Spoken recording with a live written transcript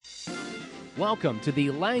Welcome to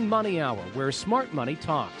the Lang Money Hour, where smart money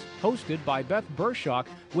talks, hosted by Beth Bershock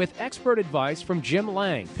with expert advice from Jim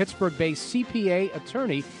Lang, Pittsburgh-based CPA,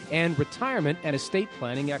 attorney, and retirement and estate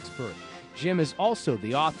planning expert. Jim is also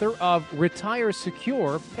the author of Retire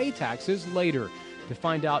Secure, Pay Taxes Later. To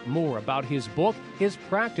find out more about his book, his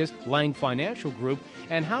practice, Lang Financial Group,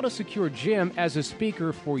 and how to secure Jim as a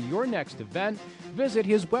speaker for your next event, visit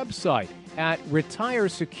his website at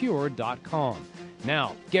retiresecure.com.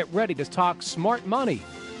 Now, get ready to talk smart money.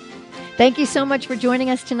 Thank you so much for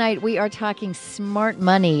joining us tonight. We are talking smart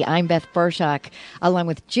money. I'm Beth Bershock, along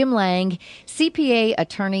with Jim Lang, CPA,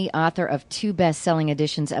 attorney, author of 2 best-selling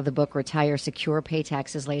editions of the book Retire Secure, Pay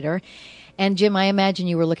Taxes Later. And Jim, I imagine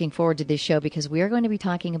you were looking forward to this show because we are going to be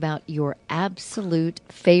talking about your absolute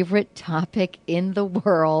favorite topic in the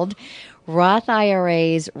world, Roth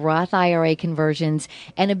IRAs, Roth IRA conversions,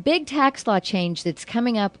 and a big tax law change that's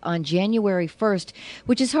coming up on January 1st,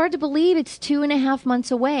 which is hard to believe it's 2.5 months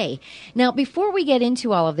away. Now, before we get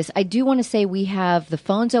into all of this, I do want to say we have the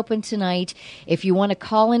phones open tonight. If you want to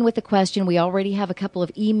call in with a question, we already have a couple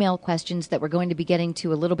of email questions that we're going to be getting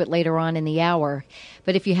to a little bit later on in the hour.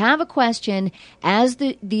 But if you have a question as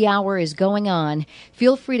the hour is going on,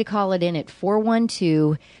 feel free to call it in at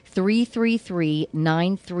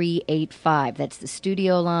 412-333-9385. That's the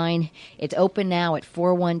studio line. It's open now at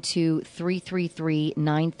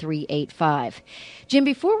 412-333-9385. Jim,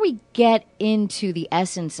 before we get into the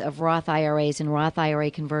essence of Roth IRAs and Roth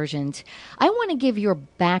IRA conversions, I want to give your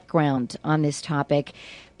background on this topic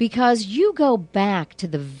because you go back to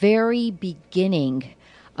the very beginning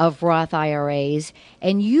of Roth IRAs,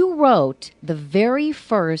 and you wrote the very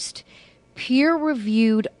first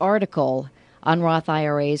peer-reviewed article on Roth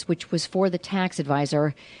IRAs, which was for the Tax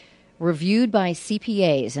Advisor, reviewed by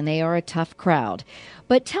CPAs, and they are a tough crowd.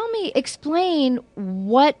 But tell me, explain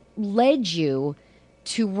what led you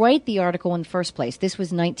to write the article in the first place. This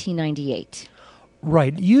was 1998.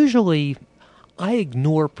 Right. Usually, I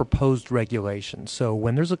ignore proposed regulations. So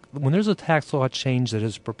when there's a tax law change that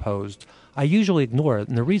is proposed, I usually ignore it.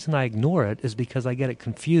 And the reason I ignore it is because I get it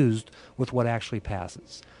confused with what actually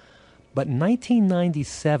passes. But in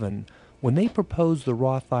 1997, when they proposed the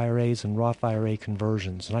Roth IRAs and Roth IRA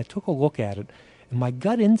conversions, and I took a look at it, and my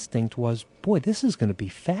gut instinct was, boy, this is going to be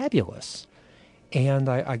fabulous. And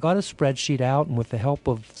I got a spreadsheet out, and with the help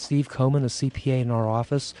of Steve Coman, a CPA in our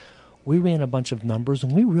office, we ran a bunch of numbers,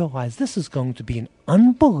 and we realized this is going to be an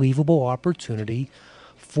unbelievable opportunity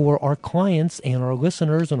for our clients and our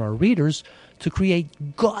listeners and our readers to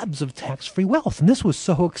create gobs of tax-free wealth. And this was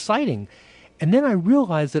so exciting. And then I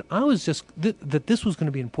realized that that this was going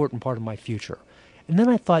to be an important part of my future. And then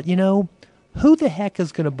I thought, who the heck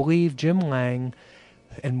is going to believe Jim Lang,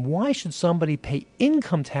 and why should somebody pay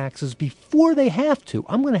income taxes before they have to?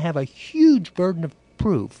 I'm going to have a huge burden of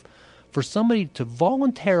proof for somebody to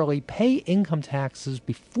voluntarily pay income taxes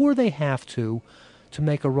before they have to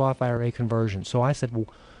make a Roth IRA conversion. So I said, well,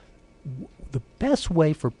 the best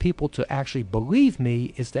way for people to actually believe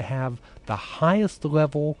me is to have the highest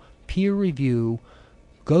level peer review,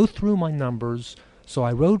 go through my numbers. So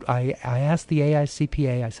I asked the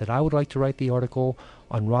AICPA, I said, I would like to write the article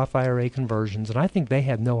on Roth IRA conversions, and I think they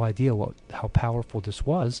had no idea how powerful this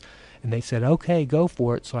was. And they said, okay, go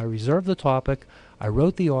for it. So I reserved the topic, I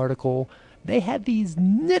wrote the article. They had these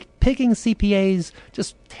nitpicking CPAs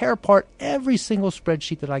just tear apart every single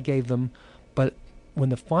spreadsheet that I gave them. But when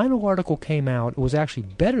the final article came out, it was actually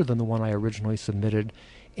better than the one I originally submitted,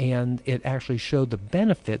 and it actually showed the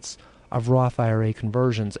benefits of Roth IRA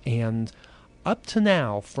conversions. And up to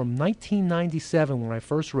now, from 1997 when I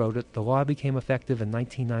first wrote it, the law became effective in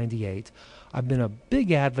 1998, I've been a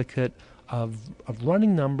big advocate of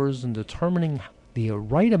running numbers and determining the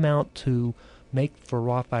right amount to make for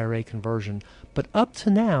Roth IRA conversion. But up to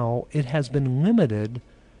now, it has been limited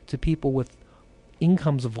to people with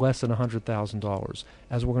incomes of less than $100,000.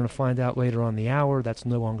 As we're going to find out later on the hour, that's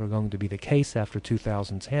no longer going to be the case after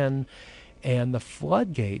 2010. And the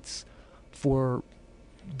floodgates for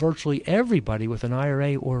virtually everybody with an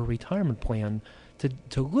IRA or a retirement plan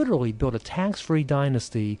to literally build a tax-free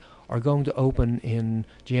dynasty are going to open in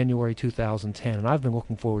January 2010. And I've been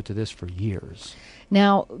looking forward to this for years.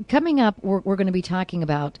 Now, coming up, we're going to be talking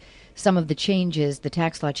about some of the changes, the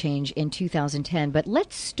tax law change in 2010. But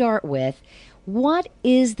let's start with, what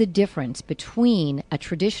is the difference between a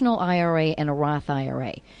traditional IRA and a Roth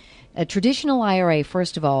IRA? A traditional IRA,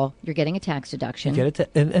 first of all, you're getting a tax deduction.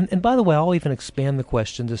 And by the way, I'll even expand the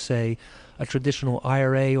question to say a traditional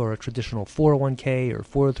IRA or a traditional 401k or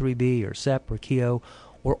 403b or SEP or KEO,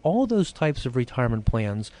 or all those types of retirement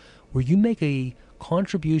plans where you make a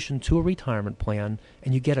contribution to a retirement plan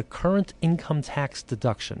and you get a current income tax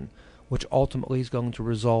deduction. which ultimately is going to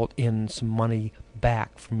result in some money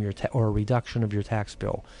back from your or a reduction of your tax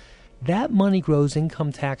bill. That money grows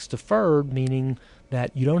income tax deferred, meaning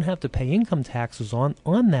that you don't have to pay income taxes on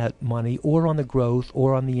that money or on the growth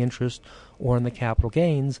or on the interest or on the capital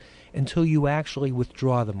gains until you actually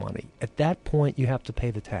withdraw the money. At that point, you have to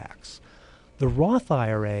pay the tax. The Roth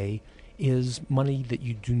IRA is money that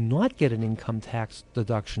you do not get an income tax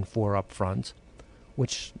deduction for up front,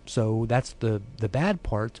 so that's the bad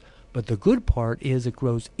part. But the good part is it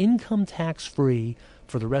grows income tax free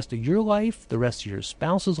for the rest of your life, the rest of your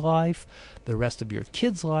spouse's life, the rest of your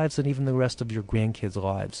kids' lives, and even the rest of your grandkids'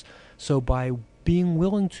 lives. So by being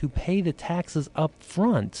willing to pay the taxes up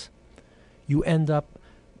front, you end up,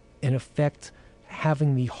 in effect,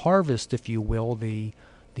 having the harvest, if you will, the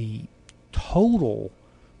total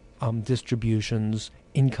distributions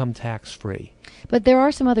income tax free. But there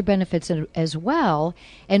are some other benefits as well,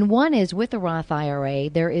 and one is with the Roth IRA,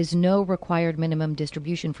 there is no required minimum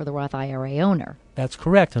distribution for the Roth IRA owner. That's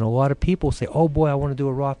correct, and a lot of people say, oh boy, I want to do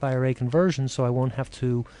a Roth IRA conversion so I won't have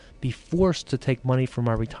to be forced to take money from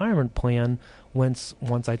my retirement plan once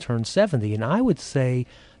I turn 70, and I would say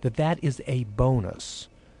that is a bonus.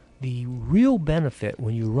 The real benefit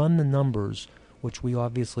when you run the numbers, which we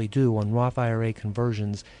obviously do on Roth IRA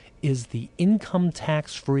conversions, is the income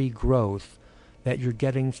tax-free growth that you're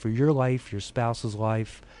getting for your life, your spouse's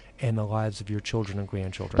life, and the lives of your children and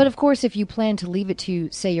grandchildren. But of course, if you plan to leave it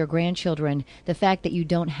to, say, your grandchildren, the fact that you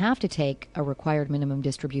don't have to take a required minimum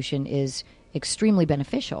distribution is extremely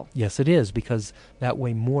beneficial. Yes, it is, because that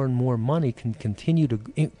way more and more money can continue to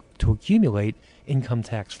accumulate income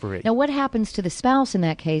tax-free. Now, what happens to the spouse in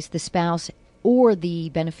that case, the spouse or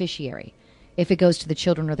the beneficiary? If it goes to the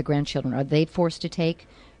children or the grandchildren, are they forced to take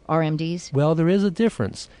RMDs? Well, there is a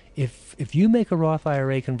difference. If you make a Roth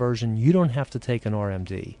IRA conversion, you don't have to take an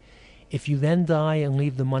RMD. If you then die and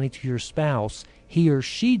leave the money to your spouse, he or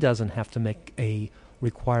she doesn't have to make a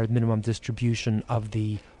required minimum distribution of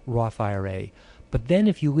the Roth IRA. But then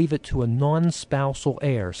if you leave it to a non-spousal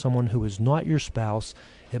heir, someone who is not your spouse,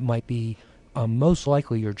 it might be most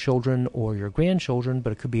likely your children or your grandchildren,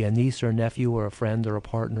 but it could be a niece or a nephew or a friend or a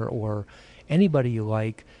partner or anybody you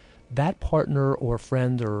like. That partner or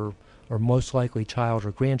friend or most likely child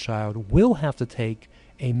or grandchild will have to take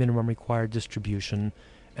a minimum required distribution.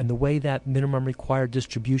 And the way that minimum required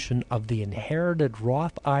distribution of the inherited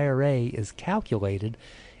Roth IRA is calculated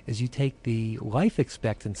is you take the life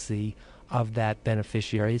expectancy of that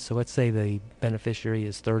beneficiary. So let's say the beneficiary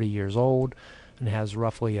is 30 years old and has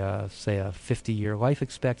roughly a 50-year life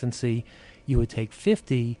expectancy. You would take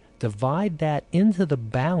 50, divide that into the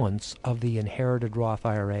balance of the inherited Roth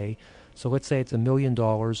IRA. So let's say it's $1 million.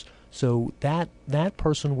 So that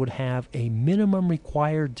person would have a minimum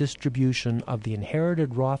required distribution of the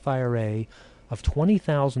inherited Roth IRA of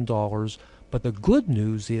 $20,000. But the good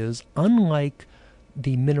news is, unlike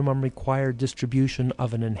the minimum required distribution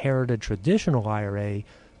of an inherited traditional IRA,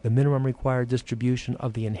 the minimum required distribution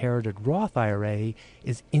of the inherited Roth IRA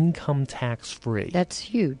is income tax-free. That's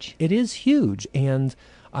huge. It is huge, and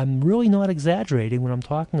I'm really not exaggerating when I'm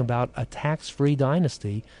talking about a tax-free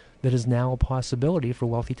dynasty that is now a possibility for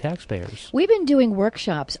wealthy taxpayers. We've been doing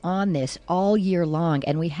workshops on this all year long,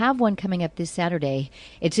 and we have one coming up this Saturday.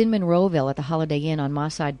 It's in Monroeville at the Holiday Inn on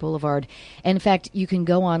Mosside Boulevard. And in fact, you can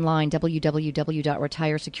go online,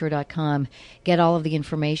 www.retiresecure.com, get all of the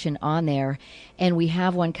information on there. And we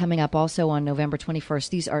have one coming up also on November 21st.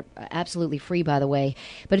 These are absolutely free, by the way.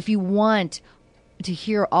 But if you want to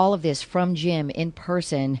hear all of this from Jim in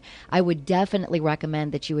person, I would definitely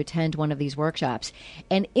recommend that you attend one of these workshops.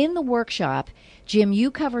 And in the workshop, Jim,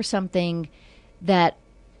 you cover something that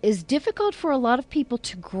is difficult for a lot of people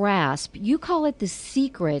to grasp. You call it the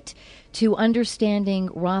secret to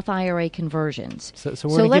understanding Roth IRA conversions. So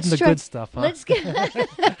we're going to get into the good stuff, huh? Let's get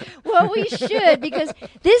well, we should, because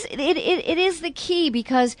it is the key,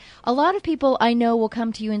 because a lot of people I know will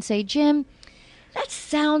come to you and say, Jim, that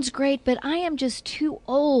sounds great, but I am just too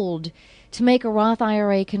old to make a Roth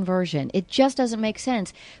IRA conversion. It just doesn't make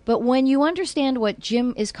sense. But when you understand what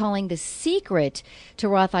Jim is calling the secret to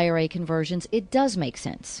Roth IRA conversions, it does make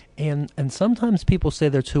sense. And sometimes people say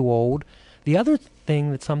they're too old. The other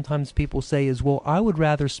thing that sometimes people say is, well, I would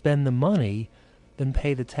rather spend the money than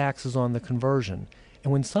pay the taxes on the conversion.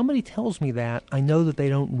 And when somebody tells me that, I know that they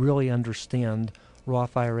don't really understand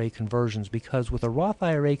Roth IRA conversions, because with a Roth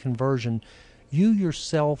IRA conversion, you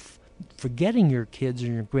yourself, forgetting your kids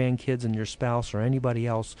and your grandkids and your spouse or anybody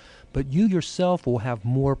else, but you yourself will have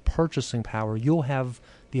more purchasing power. You'll have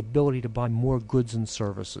the ability to buy more goods and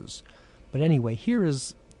services. But anyway, here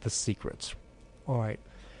is the secret. All right.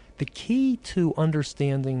 The key to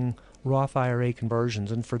understanding Roth IRA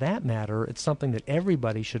conversions, and for that matter, it's something that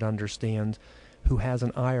everybody should understand who has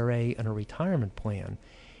an IRA and a retirement plan,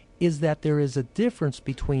 is that there is a difference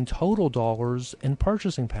between total dollars and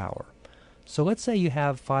purchasing power. So let's say you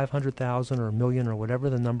have 500,000 or a million or whatever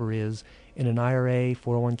the number is in an IRA,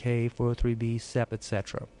 401k, 403b, SEP,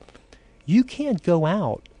 etc. You can't go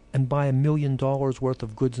out and buy $1 million worth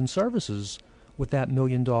of goods and services with that $1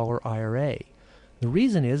 million IRA. The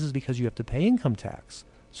reason is because you have to pay income tax.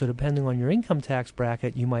 So depending on your income tax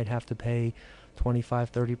bracket, you might have to pay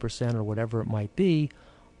 25, 30% or whatever it might be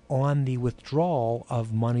on the withdrawal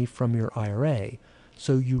of money from your IRA.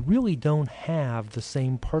 So you really don't have the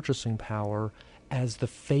same purchasing power as the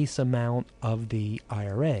face amount of the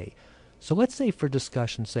IRA. So let's say for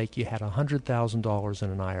discussion's sake you had $100,000 in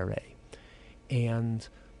an IRA and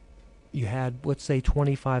you had, let's say,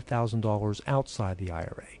 $25,000 outside the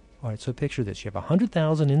IRA. All right, so picture this. You have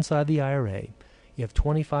 $100,000 inside the IRA. You have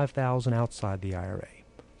 $25,000 outside the IRA.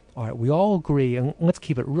 All right, we all agree, and let's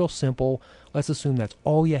keep it real simple. Let's assume that's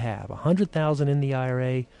all you have. $100,000 in the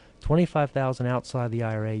IRA, $25,000 outside the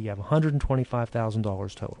IRA. You have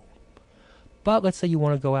 $125,000 total. But let's say you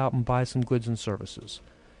want to go out and buy some goods and services.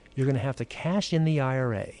 You're going to have to cash in the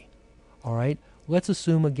IRA. All right, let's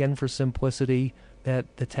assume again for simplicity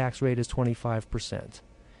that the tax rate is 25%.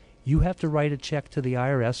 You have to write a check to the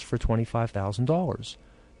IRS for $25,000.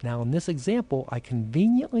 Now, in this example, I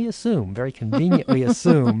conveniently assume, very conveniently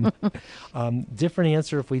assume, different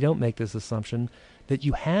answer if we don't make this assumption, that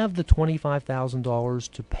you have the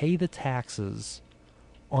 $25,000 to pay the taxes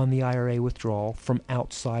on the IRA withdrawal from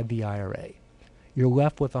outside the IRA. You're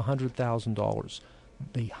left with $100,000.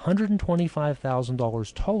 The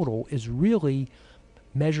 $125,000 total is really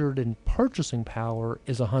measured in purchasing power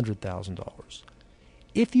is $100,000.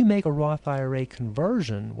 If you make a Roth IRA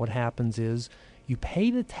conversion, what happens is you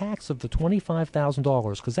pay the tax of the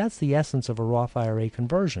 $25,000 because that's the essence of a Roth IRA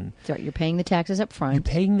conversion. So you're paying the taxes up front. You're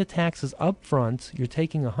paying the taxes up front. You're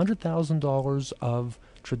taking $100,000 of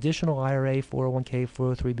traditional IRA, 401k,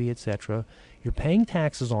 403b, etc. You're paying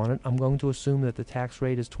taxes on it. I'm going to assume that the tax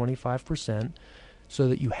rate is 25%. So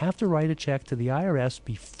that you have to write a check to the IRS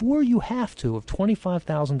before you have to of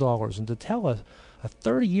 $25,000, and to tell a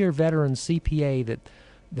 30-year veteran CPA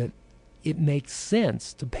that it makes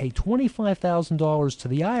sense to pay $25,000 to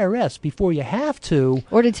the IRS before you have to,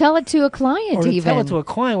 or to tell it to a client, or to even tell it to a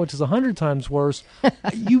client, which is 100 times worse.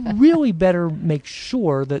 You really better make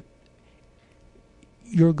sure that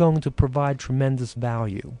you're going to provide tremendous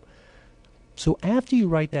value. So after you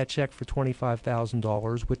write that check for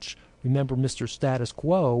 $25,000, which, remember, Mr. Status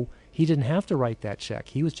Quo, he didn't have to write that check.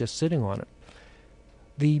 He was just sitting on it.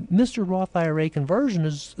 The Mr. Roth IRA conversion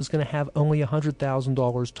is going to have only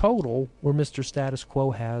 $100,000 total, where Mr. Status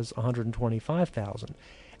Quo has $125,000.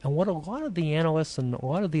 And what a lot of the analysts and a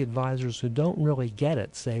lot of the advisors who don't really get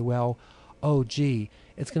it say, well, oh, gee,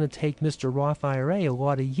 it's going to take Mr. Roth IRA a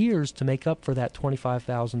lot of years to make up for that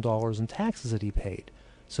 $25,000 in taxes that he paid.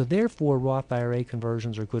 So therefore, Roth IRA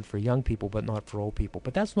conversions are good for young people but not for old people.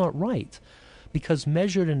 But that's not right, because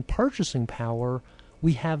measured in purchasing power,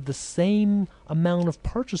 we have the same amount of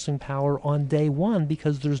purchasing power on day one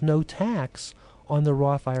because there's no tax on the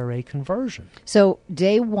Roth IRA conversion. So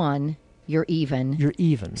day one, you're even. You're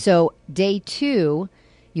even. So day two,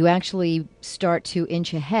 you actually start to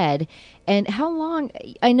inch ahead. And how long,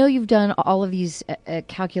 I know you've done all of these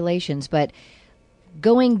calculations, but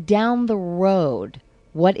going down the road,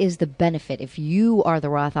 what is the benefit if you are the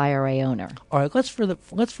Roth IRA owner? All right, let's for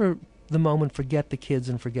the moment forget the kids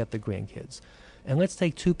and forget the grandkids. And let's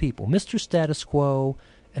take two people, Mr. Status Quo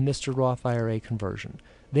and Mr. Roth IRA conversion.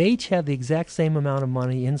 They each have the exact same amount of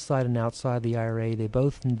money inside and outside the IRA. They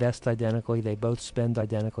both invest identically. They both spend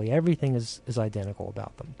identically. Everything is identical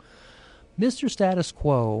about them. Mr. Status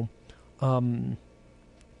Quo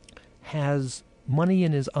has money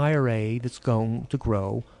in his IRA that's going to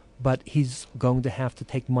grow, but he's going to have to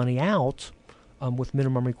take money out with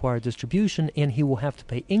minimum required distribution, and he will have to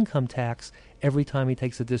pay income tax every time he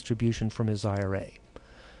takes a distribution from his IRA.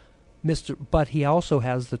 But he also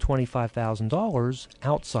has the $25,000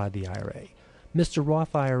 outside the IRA. Mr.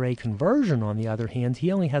 Roth IRA conversion, on the other hand,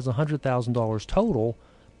 he only has $100,000 total,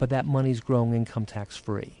 but that money's growing income tax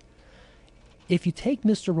free. If you take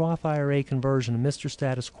Mr. Roth IRA conversion and Mr.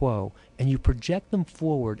 Status Quo and you project them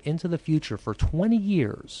forward into the future for 20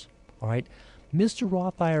 years, all right, Mr.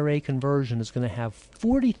 Roth IRA conversion is going to have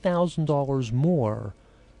 $40,000 more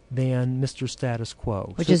than Mr. Status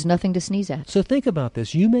Quo. Which is nothing to sneeze at. So think about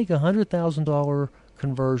this. You make a $100,000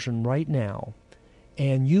 conversion right now,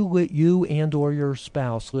 and you and or your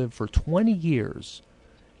spouse live for 20 years.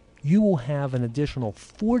 You will have an additional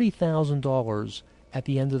 $40,000 at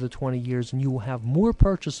the end of the 20 years, and you will have more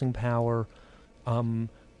purchasing power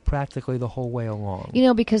practically the whole way along.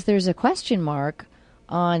 Because there's a question mark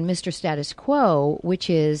on Mr. Status Quo, which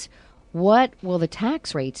is, what will the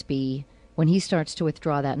tax rates be when he starts to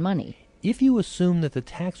withdraw that money? If you assume that the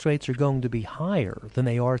tax rates are going to be higher than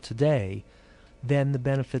they are today, then the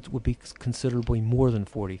benefits would be considerably more than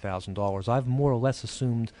 $40,000. I've more or less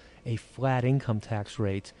assumed a flat income tax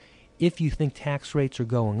rate. If you think tax rates are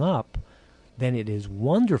going up, then it is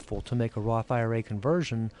wonderful to make a Roth IRA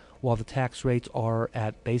conversion while the tax rates are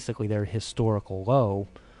at basically their historical low,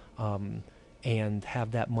 and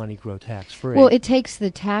have that money grow tax-free. Well, it takes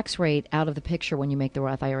the tax rate out of the picture when you make the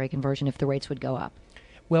Roth IRA conversion if the rates would go up.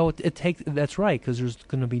 Well, that's right, because there's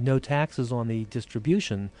going to be no taxes on the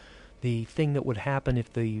distribution. The thing that would happen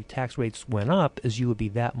if the tax rates went up is you would be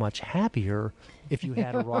that much happier if you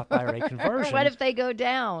had a Roth IRA conversion. What if they go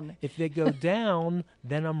down? If they go down,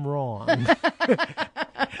 then I'm wrong.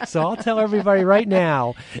 So I'll tell everybody right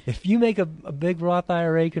now, if you make a big Roth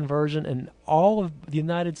IRA conversion and all of the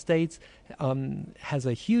United States has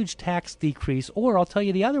a huge tax decrease, or I'll tell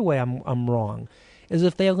you the other way I'm wrong, is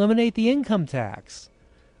if they eliminate the income tax.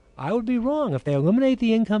 I would be wrong. If they eliminate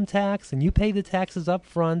the income tax and you pay the taxes up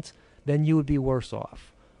front, then you would be worse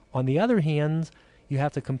off. On the other hand, you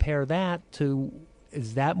have to compare that to,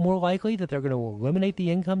 is that more likely that they're going to eliminate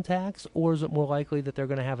the income tax, or is it more likely that they're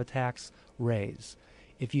going to have a tax raise?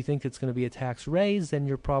 If you think it's going to be a tax raise, then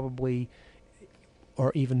you're probably,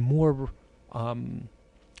 or even more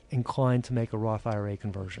inclined to make a Roth IRA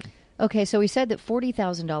conversion. Okay, so we said that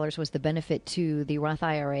 $40,000 was the benefit to the Roth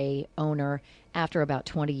IRA owner after about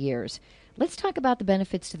 20 years. Let's talk about the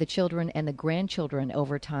benefits to the children and the grandchildren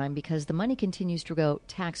over time, because the money continues to go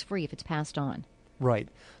tax-free if it's passed on. Right.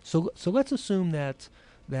 So let's assume that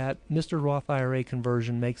Mr. Roth IRA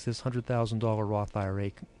conversion makes this $100,000 Roth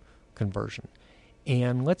IRA conversion.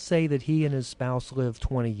 And let's say that he and his spouse live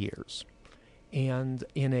 20 years. And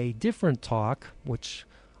in a different talk, which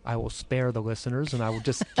I will spare the listeners and I will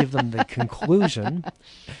just give them the conclusion,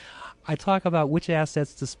 I talk about which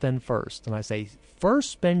assets to spend first. And I say, first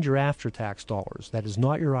spend your after-tax dollars. That is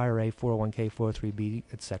not your IRA, 401k, 403b,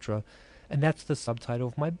 etc. And that's the subtitle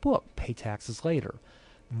of my book, Pay Taxes Later.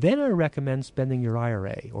 Then I recommend spending your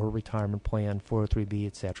IRA or retirement plan, 403b,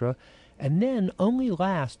 etc. And then only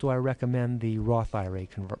last do I recommend the Roth IRA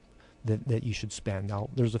that you should spend. Now,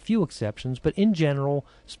 there's a few exceptions, but in general,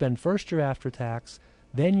 spend first your after-tax,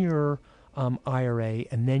 then your IRA,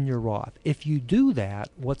 and then your Roth. If you do that,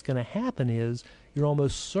 what's going to happen is you're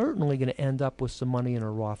almost certainly going to end up with some money in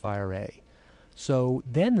a Roth IRA. So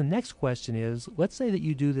then the next question is, let's say that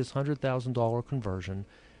you do this $100,000 conversion,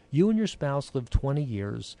 you and your spouse live 20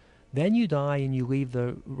 years, then you die and you leave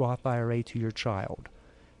the Roth IRA to your child.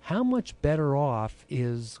 How much better off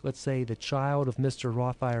is, let's say, the child of Mr.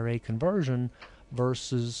 Roth IRA conversion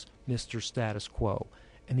versus Mr. Status Quo?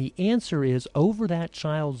 And the answer is, over that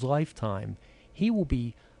child's lifetime, he will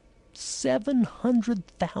be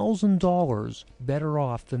 $700,000 better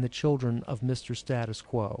off than the children of Mr. Status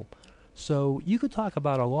Quo. So you could talk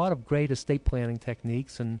about a lot of great estate planning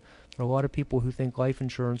techniques, and there are a lot of people who think life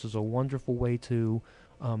insurance is a wonderful way to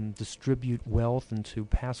distribute wealth and to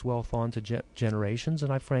pass wealth on to generations,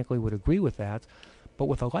 and I frankly would agree with that. But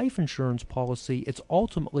with a life insurance policy, it's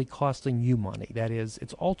ultimately costing you money. That is,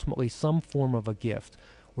 it's ultimately some form of a gift,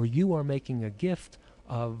 where you are making a gift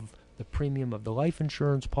of the premium of the life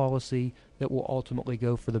insurance policy that will ultimately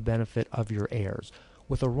go for the benefit of your heirs.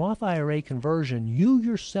 With a Roth IRA conversion, you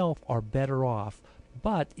yourself are better off,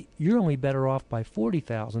 but you're only better off by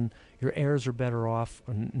 $40,000. Your heirs are better off,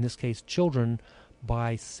 in this case children,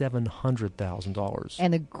 by $700,000.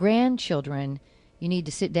 And the grandchildren, you need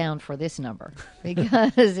to sit down for this number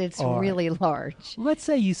because it's really large. Let's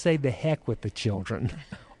say you say the heck with the children.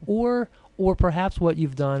 Or perhaps what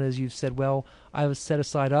you've done is you've said, well, I've set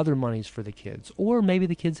aside other monies for the kids. Or maybe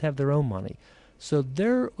the kids have their own money. So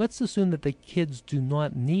let's assume that the kids do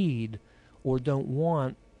not need or don't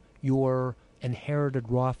want your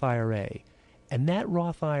inherited Roth IRA. And that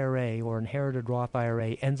Roth IRA or inherited Roth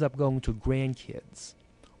IRA ends up going to grandkids.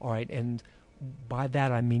 All right, and by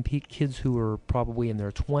that I mean kids who are probably in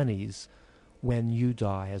their 20s when you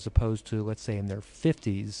die, as opposed to, let's say, in their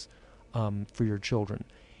 50s for your children.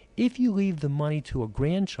 If you leave the money to a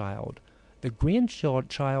grandchild, the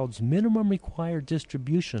grandchild's minimum required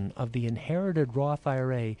distribution of the inherited Roth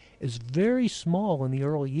IRA is very small in the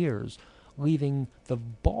early years, leaving the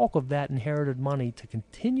bulk of that inherited money to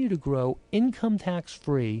continue to grow income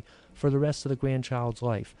tax-free for the rest of the grandchild's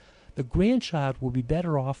life. The grandchild will be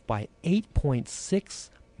better off by $8.6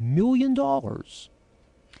 million.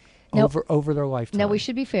 over their lifetime. Now we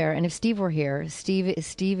should be fair, and if Steve were here,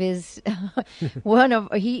 Steve is one of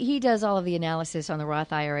he does all of the analysis on the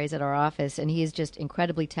Roth IRAs at our office, and he is just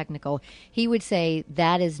incredibly technical. He would say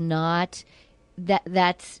that's not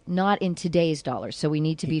in today's dollars, so we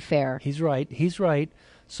need to be fair. He's right.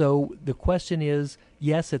 So the question is,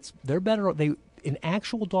 yes, they're better. In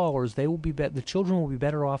actual dollars, they will be the children will be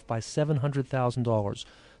better off by $700,000.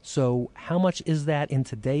 So how much is that in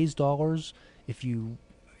today's dollars? If you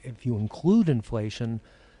include inflation,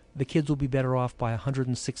 the kids will be better off by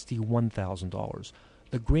 $161,000.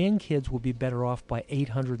 The grandkids will be better off by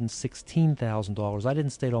 $816,000. I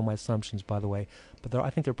didn't state all my assumptions, by the way, but I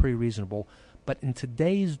think they're pretty reasonable. But in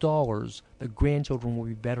today's dollars, the grandchildren will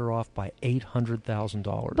be better off by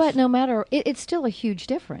 $800,000. But no matter, it's still a huge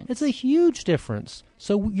difference. It's a huge difference.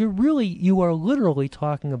 So you are literally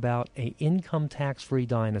talking about an income tax-free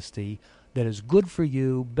dynasty that is good for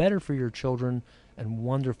you, better for your children, and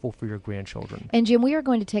wonderful for your grandchildren. And Jim, we are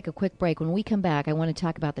going to take a quick break. When we come back, I want to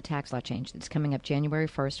talk about the tax law change that's coming up January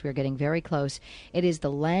 1st. We are getting very close. It is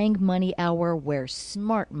the Lang Money Hour, where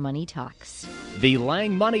smart money talks. The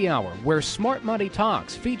Lang Money Hour, where smart money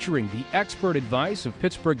talks, featuring the expert advice of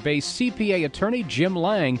Pittsburgh-based CPA attorney Jim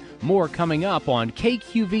Lang. More coming up on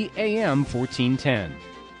KQV AM 1410.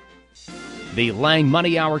 The Lang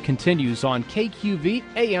Money Hour continues on KQV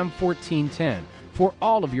AM 1410. For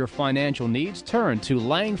all of your financial needs, turn to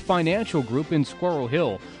Lang Financial Group in Squirrel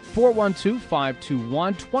Hill,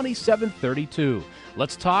 412-521-2732.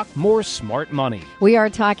 Let's talk more smart money. We are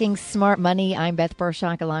talking smart money. I'm Beth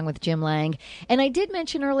Bershock along with Jim Lang. And I did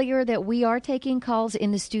mention earlier that we are taking calls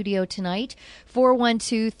in the studio tonight,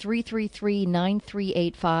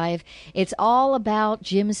 412-333-9385. It's all about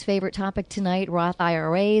Jim's favorite topic tonight, Roth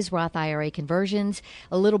IRAs, Roth IRA conversions.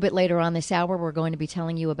 A little bit later on this hour, we're going to be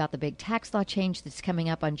telling you about the big tax law change that's coming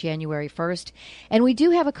up on January 1st. And we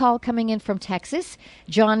do have a call coming in from Texas.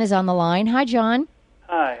 John is on the line. Hi, John.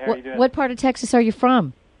 Hi, how are you doing? What part of Texas are you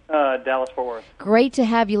from? Dallas-Fort Worth. Great to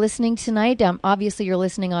have you listening tonight. Obviously, you're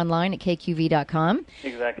listening online at kqv.com.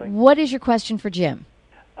 Exactly. What is your question for Jim?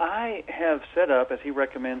 I have set up, as he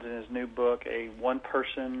recommends in his new book, a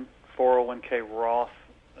one-person 401k Roth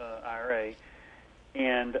IRA,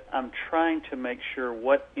 and I'm trying to make sure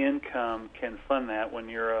what income can fund that when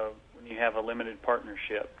you have a limited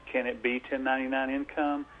partnership. Can it be 1099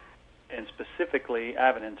 income? And specifically, I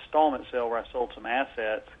have an installment sale where I sold some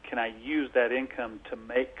assets. Can I use that income to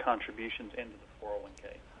make contributions into the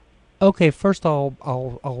 401k? Okay, first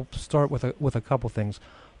I'll start with a couple things.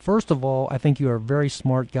 First of all, I think you're a very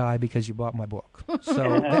smart guy because you bought my book.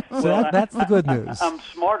 So, that's the good news. I'm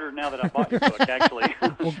smarter now that I bought your book, actually.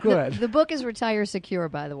 Well, good. The book is Retire Secure,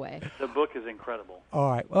 by the way. The book is incredible.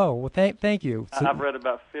 All right. Oh, well, thank you. So, I've read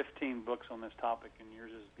about 15 books on this topic, and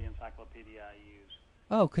yours is the encyclopedia I use.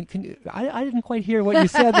 Oh, can you, I didn't quite hear what you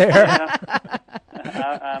said there.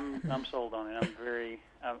 I'm sold on it.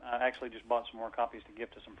 I actually just bought some more copies to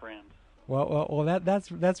give to some friends. Well,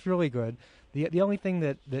 that's really good. The only thing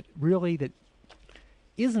that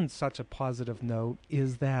isn't such a positive note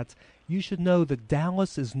is that you should know that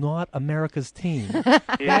Dallas is not America's team.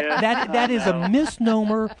 That is a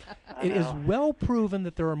misnomer. It is well proven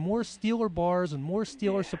that there are more Steeler bars and more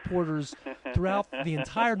Steeler supporters throughout the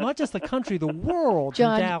entire, not just the country, the world,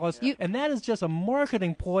 John, in Dallas. And that is just a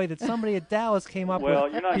marketing ploy that somebody at Dallas came up with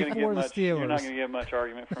you're not before the much, Steelers. You're not going to get much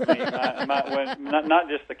argument from me. Not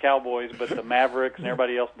just the Cowboys, but the Mavericks and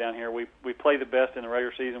everybody else down here. We play the best in the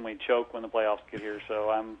regular season. We choke when the playoffs get here. So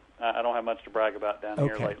I don't have much to brag about down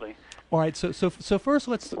here lately. All right. So first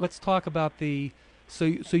let's talk about the. So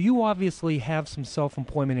you obviously have some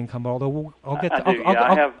self-employment income, although I'll get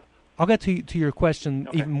to your question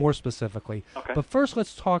even more specifically. Okay. But first,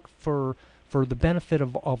 let's talk for the benefit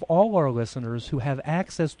of all our listeners who have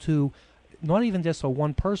access to not even just a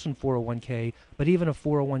one-person 401k, but even a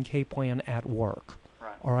 401k plan at work.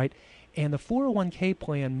 Right. All right. And the 401k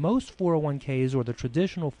plan, most 401ks or the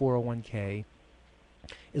traditional 401k,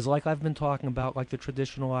 is like I've been talking about, like the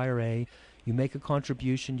traditional IRA. You make a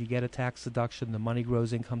contribution, you get a tax deduction, the money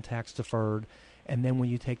grows income tax deferred, and then when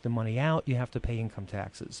you take the money out, you have to pay income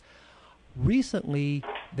taxes. Recently,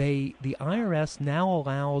 the IRS now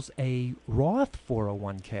allows a Roth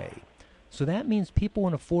 401k. So that means people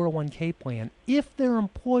in a 401k plan, if their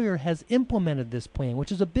employer has implemented this plan,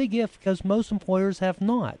 which is a big if because most employers have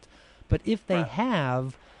not, but if they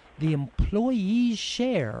have, the employee's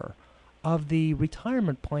share of the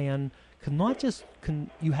retirement plan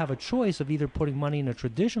you have a choice of either putting money in a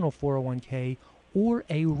traditional 401k or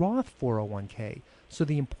a Roth 401k. So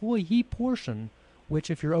the employee portion,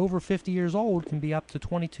 which if you're over 50 years old can be up to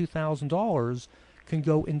 $22,000, can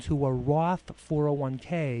go into a Roth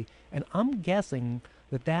 401k, and I'm guessing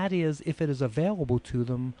that is, if it is available to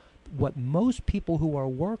them, what most people who are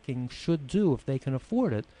working should do if they can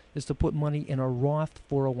afford it, is to put money in a Roth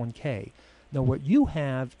 401k. Now, what you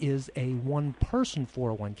have is a one-person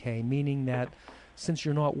 401k, meaning that since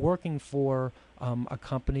you're not working for a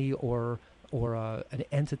company or an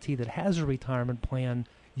entity that has a retirement plan,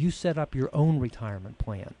 you set up your own retirement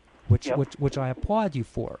plan, which I applaud you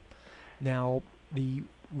for. Now, the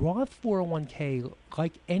Roth 401k,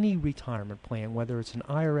 like any retirement plan, whether it's an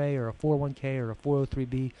IRA or a 401k or a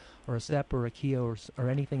 403b or a SEP or a KEO or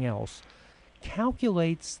anything else,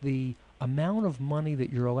 calculates the amount of money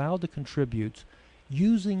that you're allowed to contribute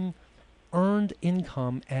using earned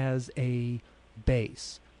income as a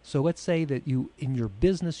base. So let's say that in your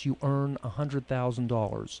business you earn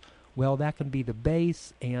 $100,000. Well, that can be the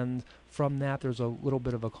base, and from that there's a little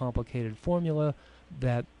bit of a complicated formula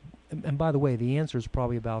that, and by the way, the answer is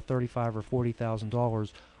probably about $35,000 or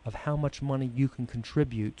 $40,000 of how much money you can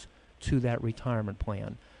contribute to that retirement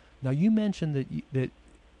plan. Now, you mentioned that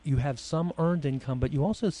you have some earned income, but you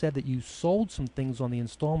also said that you sold some things on the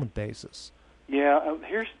installment basis. Yeah,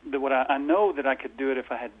 here's what I know that I could do it if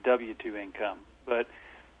I had W-2 income, but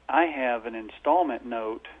I have an installment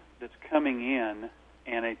note that's coming in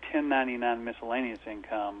and a 1099 miscellaneous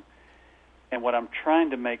income, and what I'm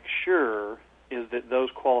trying to make sure is that those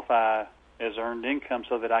qualify as earned income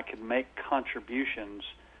so that I can make contributions.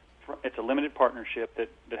 It's a limited partnership that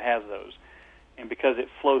has those. And because it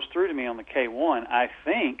flows through to me on the K-1, I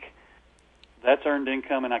think that's earned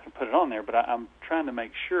income and I can put it on there. But I'm trying to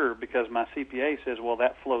make sure, because my CPA says, well,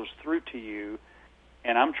 that flows through to you,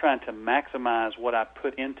 and I'm trying to maximize what I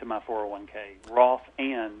put into my 401k, Roth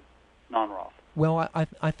and non-Roth. Well,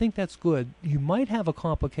 I think that's good. You might have a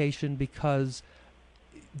complication because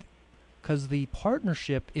the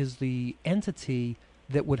partnership is the entity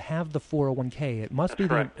that would have the 401k. It must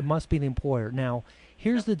be the employer. Now,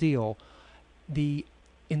 here's the deal. The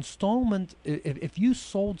installment, if you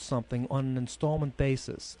sold something on an installment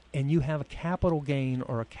basis and you have a capital gain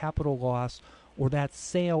or a capital loss, or that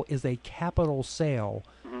sale is a capital sale,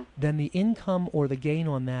 then the income or the gain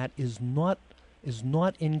on that is not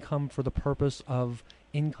income for the purpose of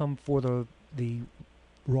income for the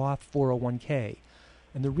Roth 401k.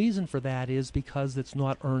 And the reason for that is because it's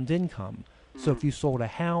not earned income. So if you sold a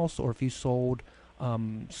house, or if you sold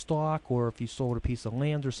stock, or if you sold a piece of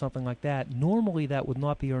land or something like that, normally that would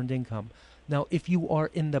not be earned income. Now, if you are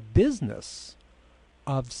in the business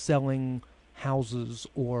of selling houses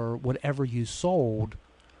or whatever you sold,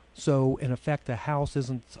 so in effect a house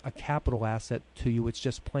isn't a capital asset to you, it's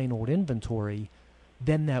just plain old inventory,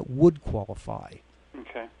 then that would qualify.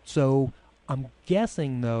 Okay. So I'm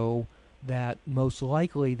guessing, though, that most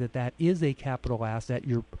likely that is a capital asset.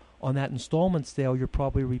 You're on that installment sale, you're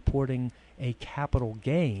probably reporting a capital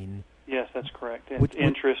gain. Yes, that's correct. And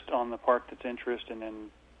interest on the part that's interest, and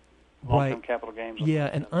then long-term capital gains.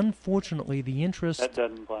 Yeah, and unfortunately, the interest that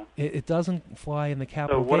doesn't fly. It doesn't fly, in the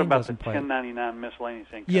capital gain. So what about doesn't the play. 1099 miscellaneous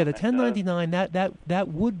income? Yeah, the 1099 that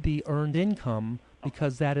would be earned income,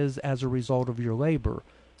 because that is as a result of your labor.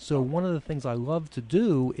 So one of the things I love to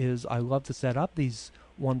do is I love to set up these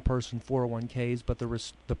one-person 401ks, but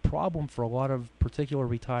the problem for a lot of particular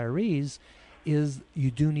retirees is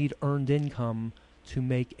you do need earned income to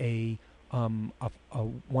make a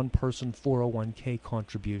one-person 401k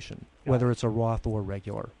contribution, whether it's a Roth or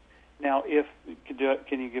regular. Now,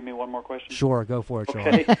 can you give me one more question? Sure, go for it, Sean.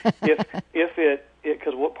 Okay.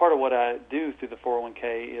 Because part of what I do through the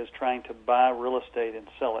 401k is trying to buy real estate and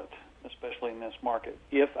sell it, especially in this market.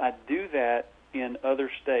 If I do that in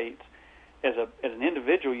other states, as an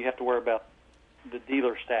individual, you have to worry about the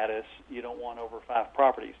dealer status. You don't want over 5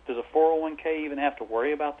 properties. Does a 401k even have to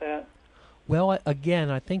worry about that? Well, again,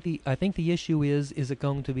 I think the issue is it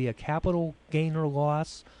going to be a capital gain or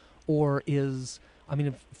loss, or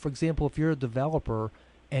for example, if you're a developer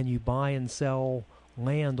and you buy and sell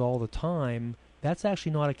land all the time, that's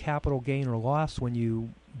actually not a capital gain or loss when you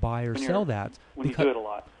buy or sell that. When you do it a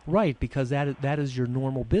lot. Right, because that is your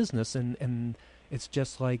normal business, and it's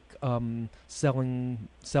just like selling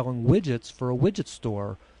widgets for a widget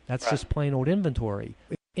store. That's just plain old inventory.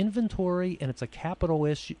 Inventory, and it's a capital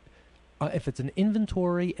issue. If it's an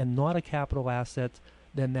inventory and not a capital asset,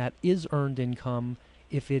 then that is earned income.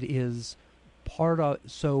 If it is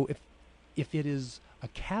if it is a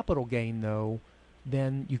capital gain, though,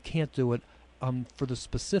 then you can't do it. For the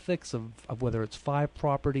specifics of whether it's 5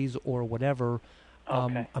 properties or whatever,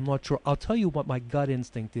 I'm not sure. I'll tell you what my gut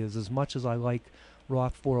instinct is. As much as I like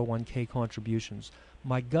Roth 401k contributions.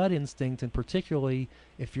 My gut instinct, and particularly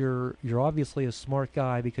if you're obviously a smart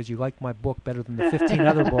guy because you like my book better than the 15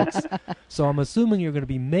 other books, so I'm assuming you're going to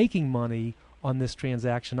be making money on this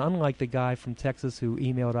transaction, unlike the guy from Texas who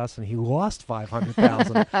emailed us and he lost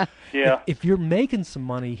 $500,000. Yeah. If you're making some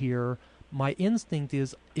money here, my instinct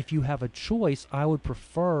is if you have a choice, I would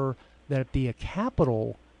prefer that it be a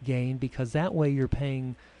capital gain, because that way you're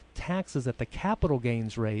paying taxes at the capital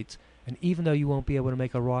gains rate, and even though you won't be able to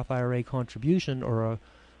make a Roth IRA contribution or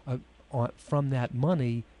from that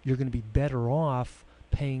money, you're going to be better off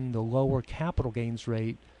paying the lower capital gains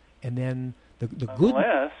rate, and then the good...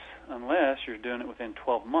 Unless you're doing it within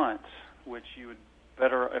 12 months, which you would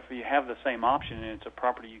better, if you have the same option and it's a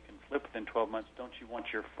property you can flip within 12 months, don't you want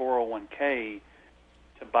your 401k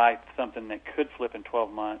to buy something that could flip in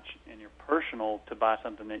 12 months and your personal to buy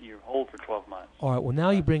something that you hold for 12 months? All right, well, now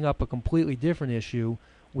you bring up a completely different issue,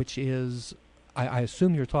 which is, I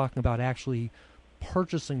assume you're talking about actually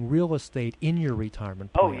purchasing real estate in your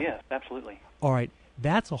retirement plan. Oh, yes, absolutely. All right.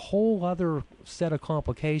 That's a whole other set of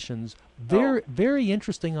complications. Very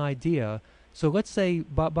interesting idea. So let's say,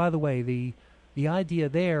 by the way, the idea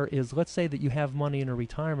there is, let's say that you have money in a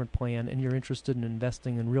retirement plan and you're interested in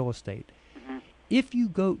investing in real estate. Mm-hmm. If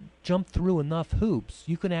you jump through enough hoops,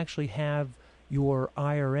 you can actually have your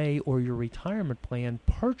IRA or your retirement plan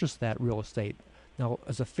purchase that real estate. Now,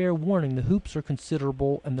 as a fair warning, the hoops are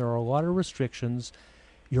considerable and there are a lot of restrictions.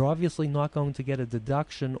 You're obviously not going to get a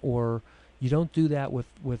deduction, or you don't do that with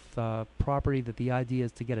property that the idea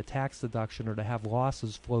is to get a tax deduction or to have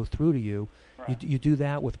losses flow through to you. Right. You do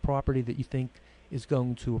that with property that you think is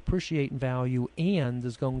going to appreciate in value and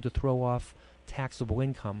is going to throw off taxable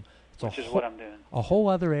income. Which is what I'm doing. A whole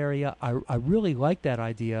other area. I really like that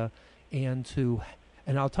idea, and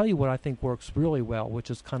I'll tell you what I think works really well, which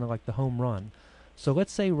is kind of like the home run. So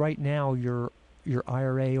let's say right now your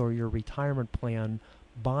IRA or your retirement plan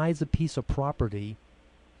buys a piece of property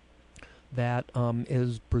that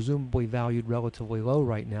is presumably valued relatively low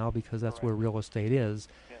right now, because that's where real estate is.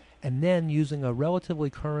 Yes. And then using a relatively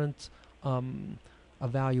current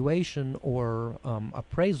evaluation or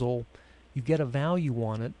appraisal, you get a value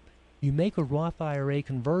on it. You make a Roth IRA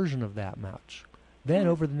conversion of that much. Then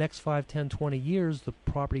over the next 5, 10, 20 years, the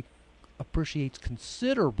property appreciates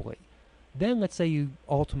considerably. Then let's say you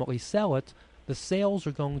ultimately sell it. The sales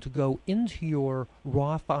are going to go into your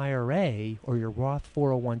Roth IRA or your Roth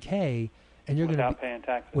 401k, and you're without paying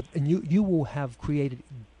taxes. And you will have created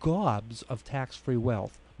gobs of tax-free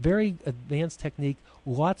wealth. Very advanced technique.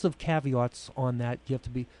 Lots of caveats on that.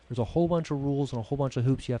 There's a whole bunch of rules and a whole bunch of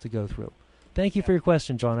hoops you have to go through. Thank you for your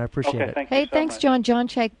question, John. I appreciate it. Hey, thanks, much. John. John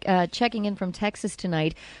checking in from Texas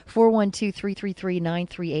tonight,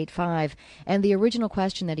 412-333-9385. And the original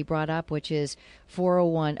question that he brought up, which is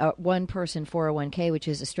one-person 401k, which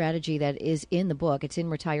is a strategy that is in the book. It's in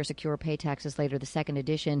Retire Secure, Pay Taxes Later, the second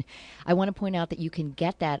edition. I want to point out that you can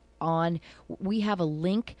get that we have a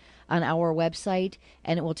link on our website,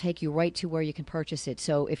 and it will take you right to where you can purchase it.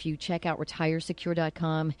 So if you check out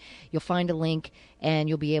retiresecure.com, you'll find a link, and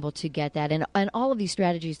you'll be able to get that. And all of these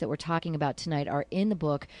strategies that we're talking about tonight are in the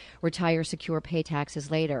book, Retire Secure, Pay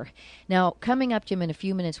Taxes Later. Now, coming up, Jim, in a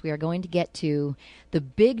few minutes, we are going to get to the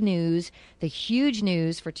big news, the huge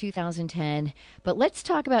news for 2010. But let's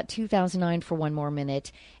talk about 2009 for one more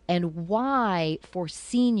minute, and why, for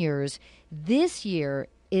seniors, this year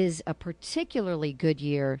is a particularly good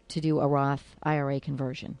year to do a Roth IRA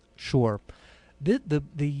conversion. Sure. A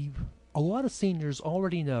lot of seniors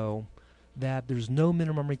already know that there's no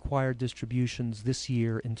minimum required distributions this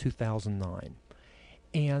year in 2009.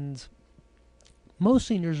 And most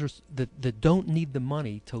seniors that don't need the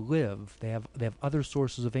money to live, they have other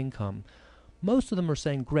sources of income. Most of them are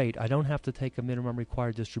saying, great, I don't have to take a minimum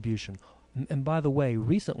required distribution. And by the way,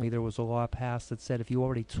 recently there was a law passed that said if you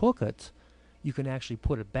already took it, you can actually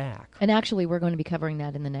put it back. And actually, we're going to be covering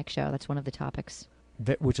that in the next show. That's one of the topics.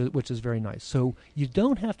 Which is very nice. So you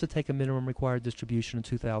don't have to take a minimum required distribution in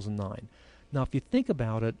 2009. Now, if you think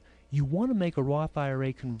about it, you want to make a Roth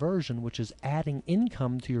IRA conversion, which is adding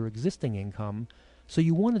income to your existing income. So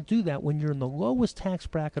you want to do that when you're in the lowest tax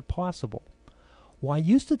bracket possible. Well, I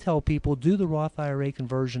used to tell people do the Roth IRA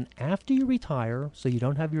conversion after you retire, so you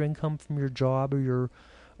don't have your income from your job or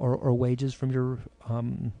wages from your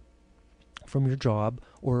job,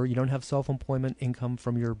 or you don't have self-employment income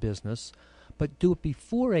from your business, but do it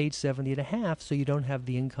before age 70 and a half so you don't have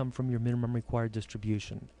the income from your minimum required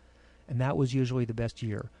distribution. And that was usually the best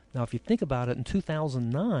year. Now, if you think about it, in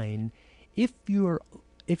 2009, if your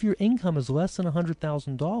income is less than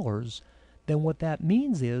 $100,000, then what that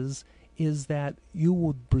means is is that you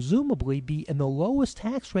will presumably be in the lowest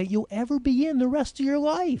tax rate you'll ever be in the rest of your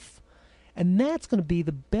life. And that's going to be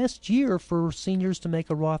the best year for seniors to make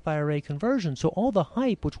a Roth IRA conversion. So all the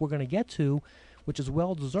hype, which we're going to get to, which is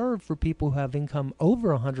well-deserved for people who have income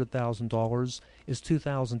over $100,000, is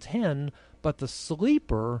 2010, but the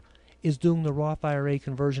sleeper is doing the Roth IRA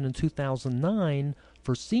conversion in 2009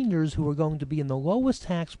 for seniors who are going to be in the lowest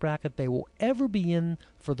tax bracket they will ever be in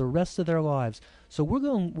for the rest of their lives. So we're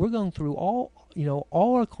going through all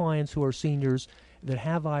our clients who are seniors that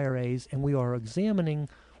have IRAs, and we are examining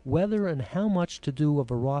whether and how much to do of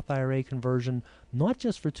a Roth IRA conversion, not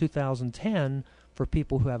just for 2010 for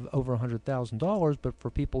people who have over $100,000, but for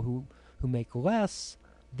people who make less.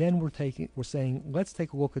 Then we're saying let's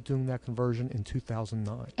take a look at doing that conversion in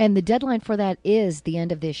 2009. And the deadline for that is the end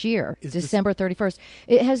of this year, December 31st.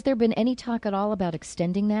 Has there been any talk at all about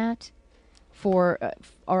extending that for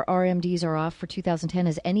our RMDs are off for 2010?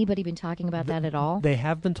 Has anybody been talking about that at all? They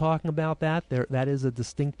have been talking about that. That is a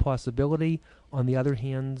distinct possibility. On the other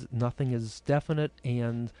hand, nothing is definite,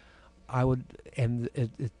 and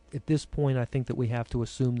at this point, I think that we have to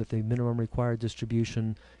assume that the minimum required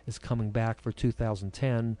distribution is coming back for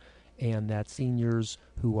 2010, and that seniors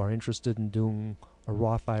who are interested in doing a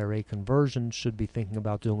Roth IRA conversion should be thinking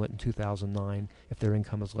about doing it in 2009 if their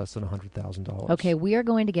income is less than $100,000. Okay, we are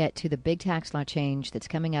going to get to the big tax law change that's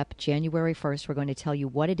coming up January 1st. We're going to tell you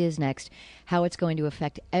what it is next, how it's going to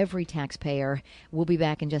affect every taxpayer. We'll be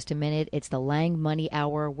back in just a minute. It's the Lang Money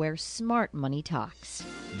Hour, where smart money talks.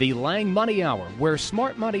 The Lang Money Hour, where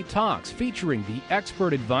smart money talks, featuring the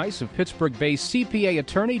expert advice of Pittsburgh-based CPA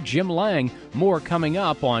attorney Jim Lang. More coming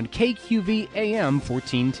up on KQV AM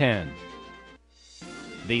 1410.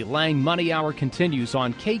 The Lang Money Hour continues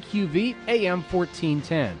on KQV AM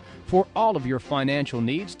 1410. For all of your financial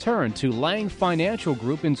needs, turn to Lang Financial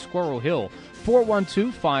Group in Squirrel Hill,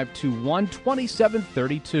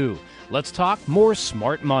 412-521-2732. Let's talk more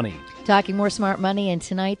smart money. Talking more smart money, and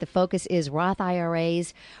tonight the focus is Roth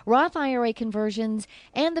IRAs, Roth IRA conversions,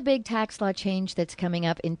 and the big tax law change that's coming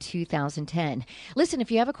up in 2010. Listen,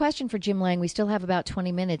 if you have a question for Jim Lang, we still have about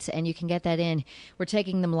 20 minutes, and you can get that in. We're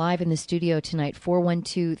taking them live in the studio tonight,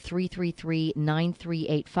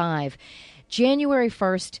 412-333-9385. January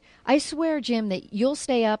 1st, I swear, Jim, that you'll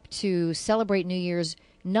stay up to celebrate New Year's,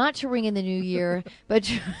 not to ring in the new year, but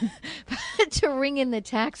to ring in the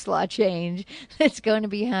tax law change that's going to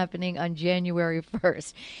be happening on January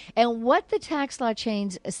 1st. And what the tax law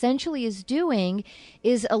change essentially is doing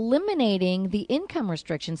is eliminating the income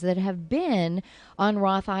restrictions that have been on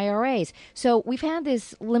Roth IRAs. So we've had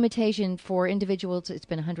this limitation for individuals. It's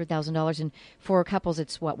been $100,000, and for couples,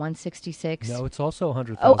 it's what, $166,000? No, it's also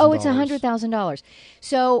 $100,000. Oh, it's $100,000.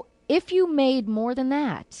 So if you made more than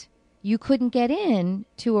that, you couldn't get in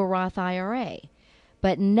to a Roth IRA.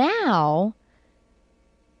 But now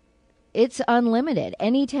it's unlimited.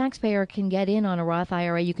 Any taxpayer can get in on a Roth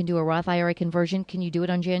IRA. You can do a Roth IRA conversion. Can you do it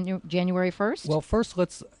on January 1st? Well, first,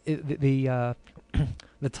 the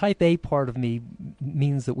Type A part of me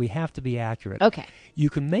means that we have to be accurate. Okay. You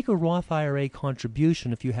can make a Roth IRA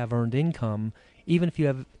contribution if you have earned income, even if you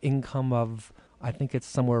have income of, I think it's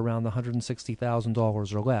somewhere around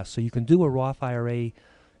 $160,000 or less. So you can do a Roth IRA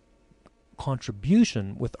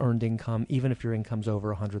contribution with earned income, even if your income's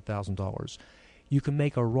over $100,000. You can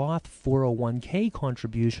make a Roth 401k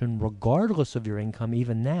contribution regardless of your income,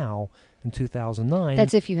 even now in 2009.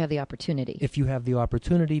 That's if you have the opportunity. If you have the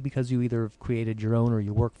opportunity, because you either have created your own or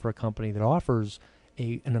you work for a company that offers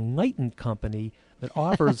an enlightened company that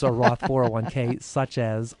offers a Roth 401k, such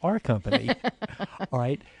as our company. All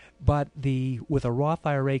right, but with a Roth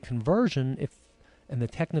IRA conversion, and the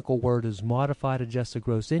technical word is modified adjusted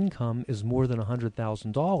gross income, is more than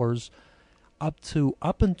 $100,000,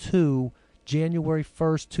 up until January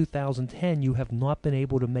 1st, 2010, you have not been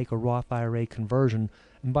able to make a Roth IRA conversion.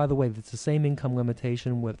 And by the way, it's the same income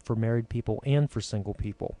limitation for married people and for single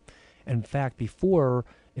people. In fact, before,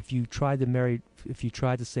 if you tried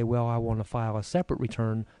to say, well, I want to file a separate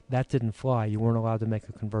return, that didn't fly. You weren't allowed to make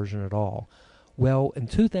a conversion at all. Well, in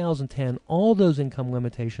 2010, all those income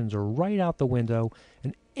limitations are right out the window,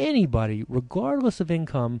 and anybody, regardless of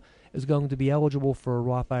income, is going to be eligible for a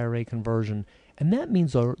Roth IRA conversion. And that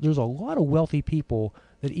means there's a lot of wealthy people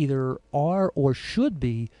that either are or should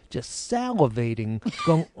be just salivating,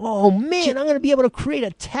 going, oh, man, I'm going to be able to create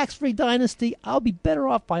a tax-free dynasty. I'll be better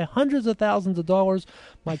off by hundreds of thousands of dollars.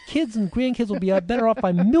 My kids and grandkids will be better off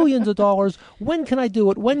by millions of dollars. When can I do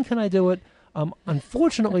it? When can I do it?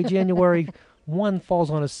 Unfortunately, January one falls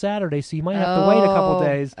on a Saturday, so you might have to wait a couple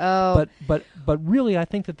days. Oh. But really, I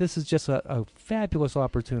think that this is just a fabulous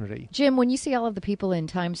opportunity. Jim, when you see all of the people in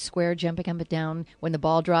Times Square jumping up and down when the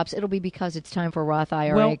ball drops, it'll be because it's time for Roth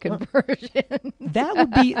IRA conversion.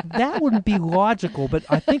 That wouldn't be logical, but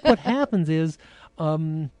I think what happens is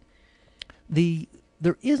there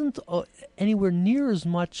isn't anywhere near as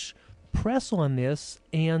much press on this,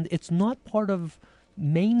 and it's not part of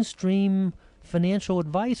mainstream financial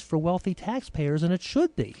advice for wealthy taxpayers, and it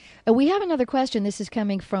should be. We have another question. This is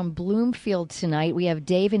coming from Bloomfield tonight. We have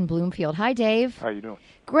Dave in Bloomfield. Hi, Dave. How you doing?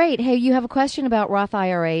 Great. Hey, you have a question about Roth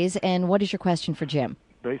IRAs, and what is your question for Jim?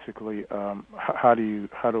 Basically, how do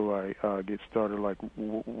I get started? Like,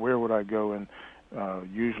 where would I go? And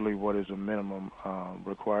usually, what is a minimum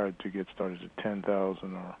required to get started? Is it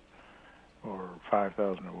 10,000 or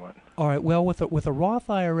 5,000 or what? All right. Well, with a Roth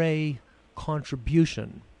IRA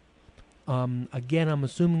contribution, again, I'm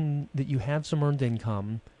assuming that you have some earned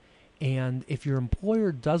income, and if your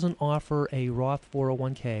employer doesn't offer a Roth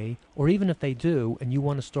 401k, or even if they do, and you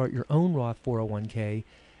want to start your own Roth 401k,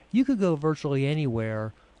 you could go virtually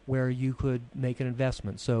anywhere where you could make an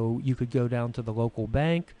investment. So you could go down to the local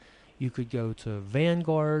bank, you could go to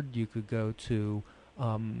Vanguard, you could go to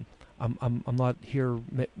I'm not here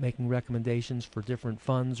making recommendations for different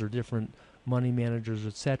funds or different money managers,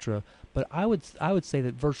 etc. But I would say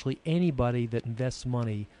that virtually anybody that invests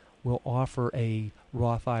money will offer a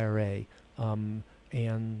Roth IRA,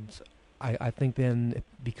 and I think then it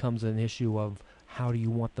becomes an issue of how do you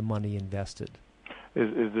want the money invested.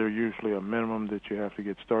 Is there usually a minimum that you have to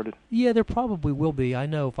get started? Yeah, there probably will be. I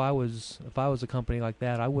know if I was a company like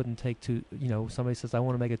that, I wouldn't take somebody says I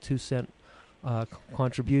want to make a 2-cent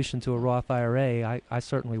contribution to a Roth IRA, I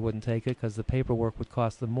certainly wouldn't take it because the paperwork would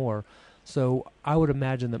cost them more. So I would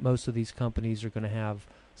imagine that most of these companies are going to have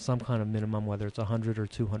some kind of minimum, whether it's $100 or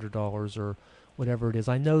 $200 or whatever it is.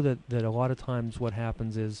 I know that a lot of times what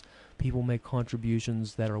happens is people make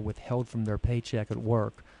contributions that are withheld from their paycheck at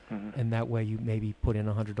work, and that way you maybe put in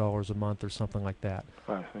 $100 a month or something like that.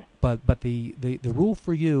 I see. But the rule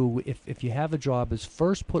for you, if you have a job, is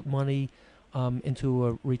first put money into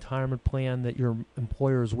a retirement plan that your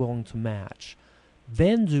employer is willing to match.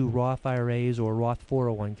 Then do Roth IRAs or Roth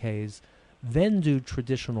 401ks. Then do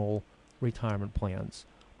traditional retirement plans.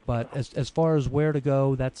 But as far as where to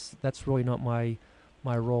go, that's really not my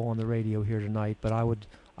role on the radio here tonight. But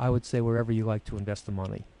I would say wherever you like to invest the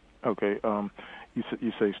money. Okay.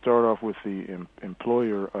 You say start off with the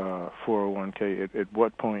employer 401k. At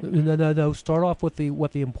what point? No. Start off with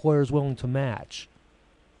what the employer is willing to match.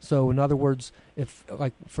 So in other words, if,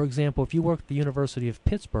 like, for example, if you work at the University of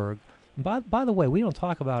Pittsburgh, and by the way, we don't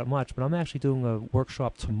talk about it much, but I'm actually doing a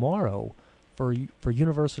workshop tomorrow for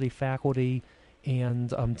university faculty and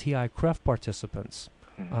TI-CREF participants.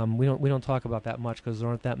 We don't talk about that much because there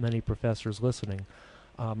aren't that many professors listening.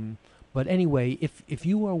 But anyway, if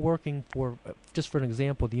you are working for, just for an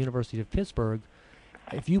example, the University of Pittsburgh,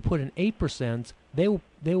 if you put in 8%, they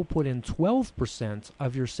will put in 12%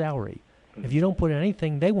 of your salary. If you don't put in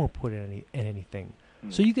anything, they won't put in anything.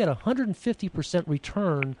 So you get 150%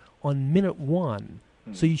 return on minute one.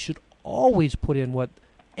 So you should always put in what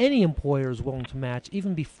any employer is willing to match,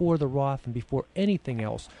 even before the Roth and before anything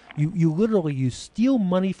else. You literally steal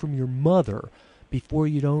money from your mother before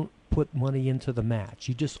you don't put money into the match.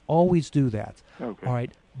 You just always do that. Okay. All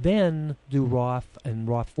right. Then do Roth and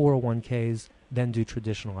Roth 401ks. Then do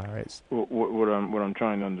traditional IRAs. Well, what I'm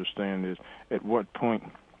trying to understand is at what point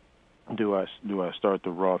do I start the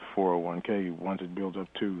Roth 401k once it builds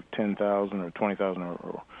up to 10,000 or 20,000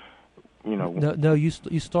 or you know? No.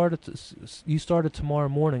 You start it tomorrow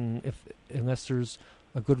morning unless there's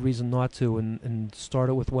a good reason not to, and start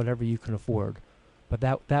it with whatever you can afford. But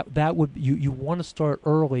that would you want to start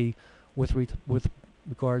early with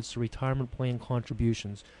regards to retirement plan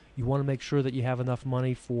contributions. You want to make sure that you have enough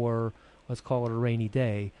money for, let's call it a rainy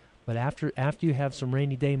day. But after you have some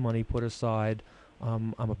rainy day money put aside,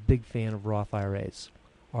 I'm a big fan of Roth IRAs.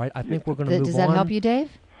 All right, I think we're going to move on. Does that help you,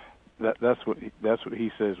 Dave? That's what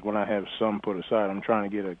he says. When I have some put aside, I'm trying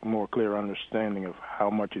to get a more clear understanding of how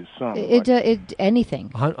much is some. Anything.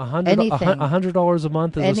 $100 a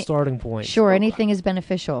month is a starting point. Sure, anything is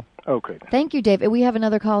beneficial. Okay. Thank you, Dave. We have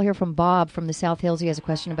another call here from Bob from the South Hills. He has a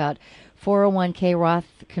question about 401k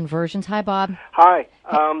Roth conversions. Hi, Bob. Hi.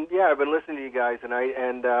 Yeah, I've been listening to you guys,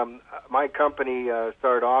 and my company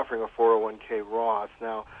started offering a 401k Roth.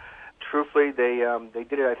 Now, truthfully, they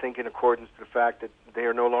did it, I think, in accordance to the fact that they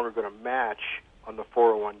are no longer going to match on the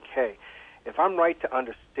 401k. If I'm right to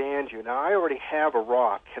understand you, now I already have a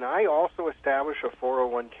Roth. Can I also establish a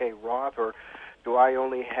 401k Roth, or do I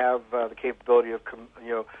only have the capability of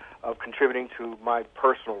of contributing to my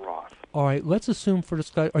personal Roth. All right, let's assume for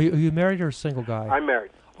discussion, are you married or a single guy? I'm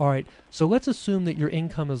married. All right, so let's assume that your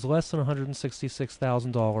income is less than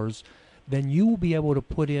 $166,000. Then you will be able to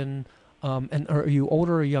put in, and are you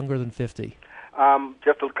older or younger than 50?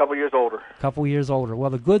 Just a couple years older. A couple years older. Well,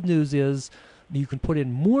 the good news is you can put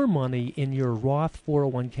in more money in your Roth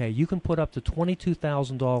 401k. You can put up to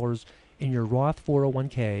 $22,000 in your Roth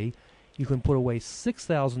 401k. You can put away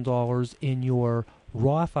 $6,000 in your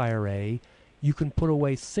Roth IRA. You can put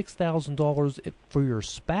away $6,000 for your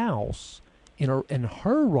spouse in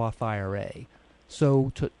her Roth IRA.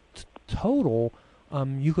 So to total,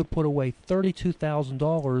 you could put away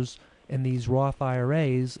 $32,000 in these Roth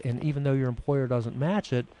IRAs, and even though your employer doesn't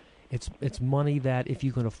match it, it's money that, if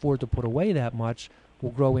you can afford to put away that much,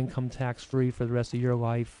 will grow income tax-free for the rest of your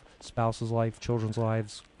life, spouse's life, children's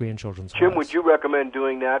lives, grandchildren's lives. Jim, would you recommend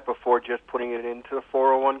doing that before just putting it into the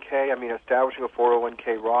 401k? I mean, establishing a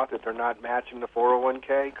 401k Roth if they're not matching the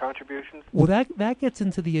 401k contributions? Well, that gets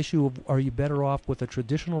into the issue of, are you better off with a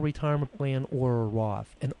traditional retirement plan or a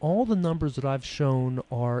Roth? And all the numbers that I've shown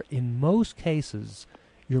are, in most cases,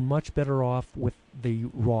 you're much better off with the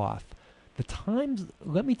Roth. The times,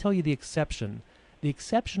 let me tell you the exception. The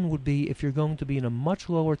exception would be if you're going to be in a much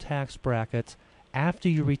lower tax bracket after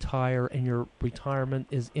you retire and your retirement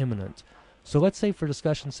is imminent. So let's say, for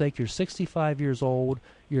discussion's sake, you're 65 years old,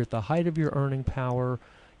 you're at the height of your earning power,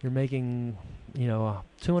 you're making,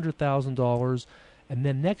 $200,000, and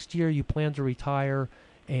then next year you plan to retire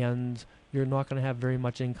and you're not going to have very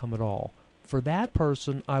much income at all. For that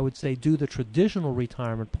person, I would say do the traditional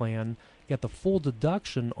retirement plan, get the full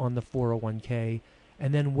deduction on the 401k,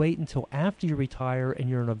 and then wait until after you retire and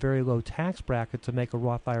you're in a very low tax bracket to make a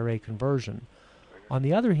Roth IRA conversion. On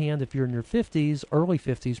the other hand, if you're in your 50s, early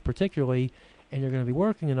 50s particularly, and you're going to be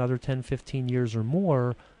working another 10, 15 years or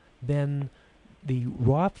more, then the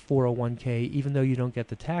Roth 401k, even though you don't get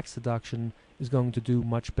the tax deduction, is going to do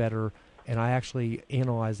much better. And I actually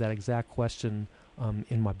analyze that exact question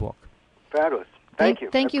in my book. Fabulous. Thank you.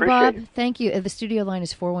 Thank you, Bob. Thank you. The studio line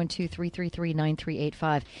is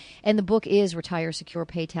 412-333-9385. And the book is Retire Secure,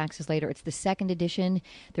 Pay Taxes Later. It's the second edition.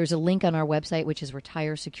 There's a link on our website, which is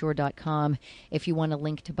retiresecure.com, if you want a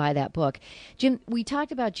link to buy that book. Jim, we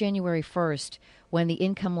talked about January 1st when the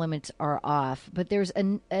income limits are off, but there's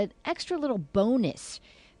an extra little bonus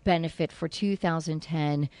benefit for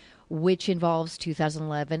 2010, which involves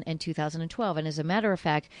 2011 and 2012. And as a matter of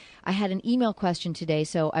fact, I had an email question today,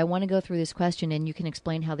 so I want to go through this question and you can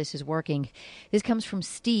explain how this is working. This comes from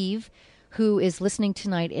Steve, who is listening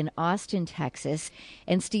tonight in Austin, Texas.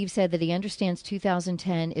 And Steve said that he understands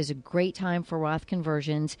 2010 is a great time for Roth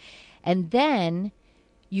conversions. And then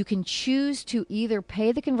you can choose to either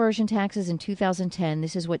pay the conversion taxes in 2010,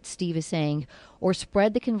 this is what Steve is saying, or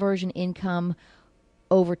spread the conversion income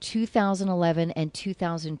over 2011 and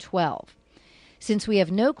 2012. Since we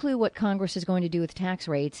have no clue what Congress is going to do with tax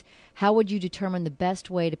rates, how would you determine the best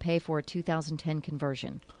way to pay for a 2010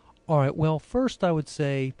 conversion? All right. Well, first I would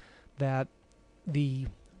say that the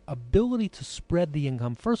ability to spread the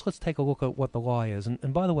income, first let's take a look at what the law is.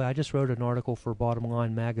 And by the way, I just wrote an article for Bottom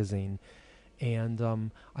Line magazine,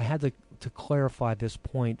 and I had to clarify this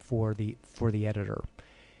point for the editor.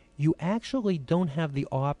 You actually don't have the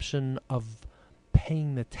option of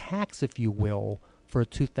paying the tax, if you will, for a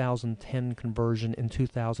 2010 conversion in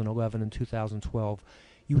 2011 and 2012.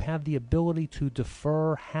 You have the ability to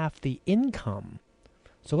defer half the income.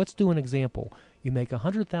 So let's do an example. You make a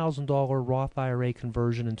 $100,000 Roth IRA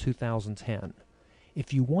conversion in 2010.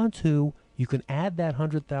 If you want to, you can add that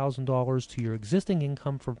 $100,000 to your existing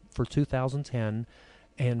income for 2010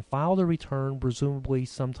 and file the return presumably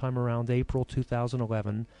sometime around April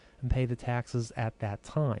 2011 and pay the taxes at that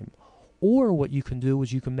time. Or what you can do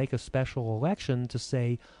is you can make a special election to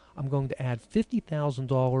say, I'm going to add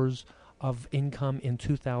 $50,000 of income in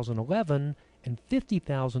 2011 and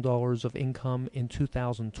 $50,000 of income in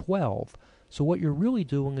 2012. So what you're really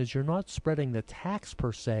doing is you're not spreading the tax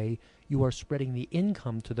per se, you are spreading the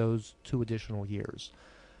income to those 2 additional years.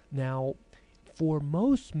 Now, for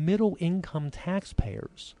most middle income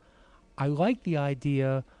taxpayers, I like the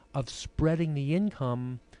idea of spreading the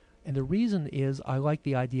income. And the reason is I like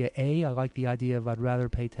the idea, A, I like the idea of I'd rather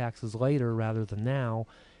pay taxes later rather than now.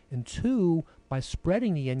 And 2, by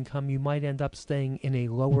spreading the income, you might end up staying in a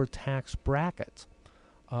lower tax bracket.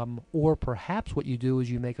 Or perhaps what you do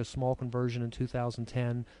is you make a small conversion in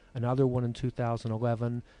 2010, another one in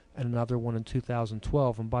 2011, and another one in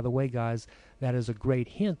 2012. And by the way, guys, that is a great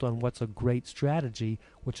hint on what's a great strategy,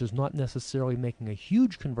 which is not necessarily making a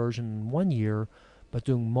huge conversion in 1 year, but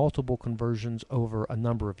doing multiple conversions over a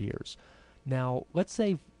number of years. Now, let's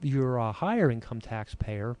say you're a higher income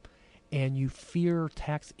taxpayer and you fear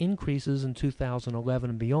tax increases in 2011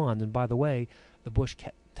 and beyond. And by the way, the Bush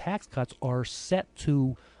tax cuts are set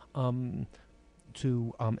to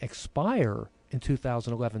expire in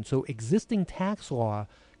 2011. So existing tax law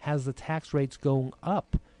has the tax rates going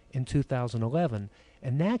up in 2011.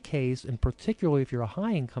 In that case, and particularly if you're a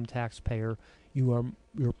high-income taxpayer, you're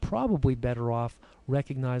probably better off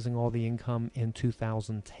recognizing all the income in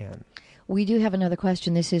 2010. We do have another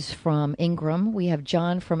question. This is from Ingram. We have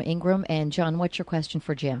John from Ingram. And, John, what's your question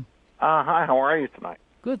for Jim? Hi, how are you tonight?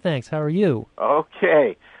 Good, thanks. How are you?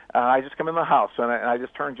 Okay. I just come in the house, and I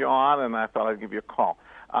just turned you on, and I thought I'd give you a call.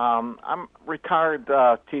 I'm a retired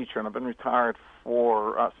teacher, and I've been retired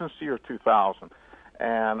for since the year 2000.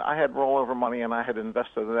 And I had rollover money, and I had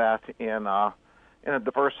invested that in a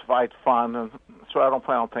diversified fund, and so I don't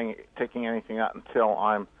plan on taking anything out until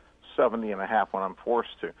I'm 70 and a half when I'm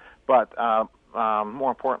forced to. But more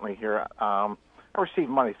importantly here, I received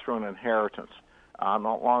money through an inheritance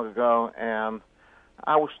not long ago, and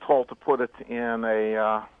I was told to put it in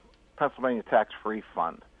a Pennsylvania tax-free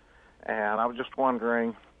fund. And I was just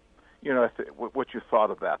wondering, what you thought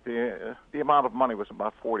of that. The amount of money was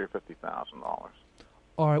about $40,000 or $50,000.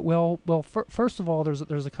 All right. Well. First of all,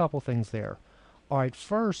 there's a couple things there. All right.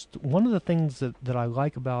 First, one of the things that I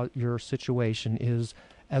like about your situation is,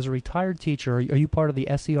 as a retired teacher, are you part of the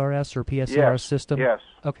SERS or PSERS system? Yes.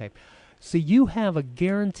 Okay. So you have a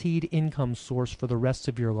guaranteed income source for the rest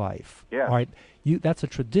of your life. Yeah. All right. That's a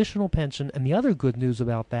traditional pension, and the other good news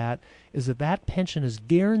about that is that pension is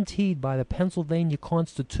guaranteed by the Pennsylvania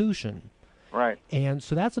Constitution. Right. And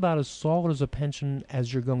so that's about as solid as a pension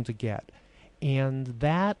as you're going to get. And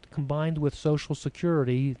that, combined with Social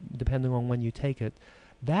Security, depending on when you take it,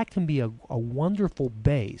 that can be a wonderful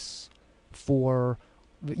base for,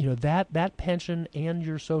 that pension and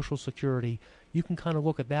your Social Security. You can kind of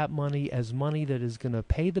look at that money as money that is going to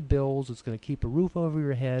pay the bills, it's going to keep a roof over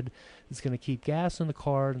your head, it's going to keep gas in the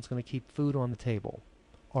car, and it's going to keep food on the table.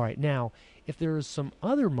 All right, now, if there is some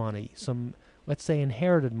other money, some, let's say,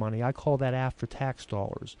 inherited money, I call that after-tax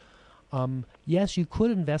dollars. Yes, you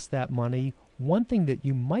could invest that money. One thing that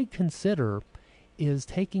you might consider is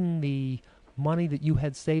taking the money that you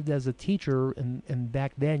had saved as a teacher, and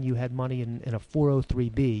back then you had money in a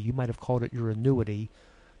 403B. You might have called it your annuity.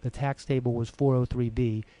 The tax table was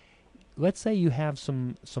 403B. Let's say you have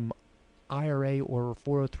some IRA or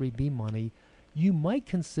 403B money. You might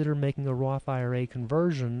consider making a Roth IRA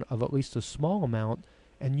conversion of at least a small amount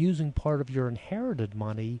and using part of your inherited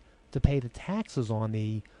money to pay the taxes on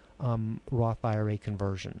the Roth IRA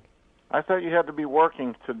conversion. I thought you had to be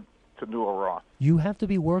working to do a Roth. You have to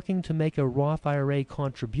be working to make a Roth IRA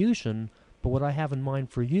contribution, but what I have in mind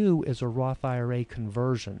for you is a Roth IRA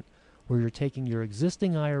conversion, where you're taking your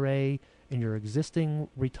existing IRA and your existing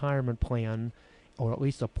retirement plan, or at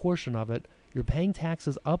least a portion of it, you're paying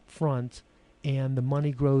taxes up front, and the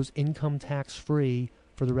money grows income tax-free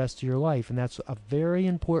for the rest of your life. And that's a very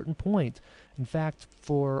important point. In fact,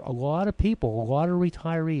 for a lot of people, a lot of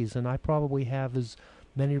retirees, and I probably have as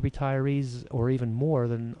many retirees or even more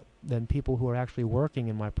than people who are actually working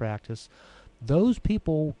in my practice, those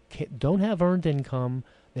people don't have earned income.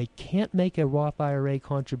 They can't make a Roth IRA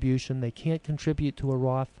contribution. They can't contribute to a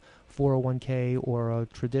Roth 401k or a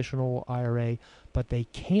traditional IRA, but they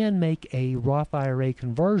can make a Roth IRA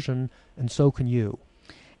conversion, and so can you.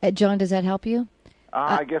 John, does that help you?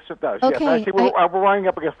 I guess it does. Okay. Yes. I see we're running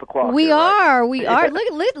up against the clock. We here, are. right? We are.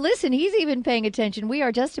 Listen, he's even paying attention. We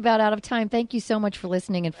are just about out of time. Thank you so much for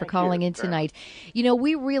listening and for calling in tonight.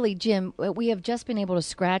 We really, Jim, we have just been able to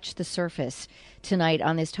scratch the surface tonight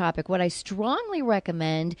on this topic. What I strongly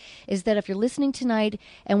recommend is that if you're listening tonight,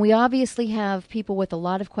 and we obviously have people with a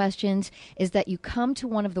lot of questions, is that you come to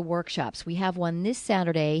one of the workshops. We have one this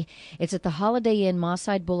Saturday. It's at the Holiday Inn,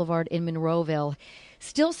 Mosside Boulevard in Monroeville.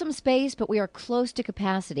 Still some space, but we are close to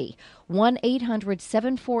capacity.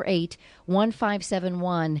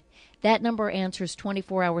 1-800-748-1571. That number answers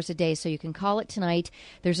 24 hours a day, so you can call it tonight.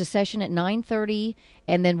 There's a session at 9:30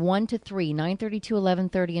 and then 1 to 3, 9:30 to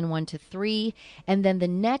 11:30 and 1 to 3. And then the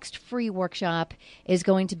next free workshop is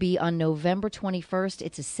going to be on November 21st.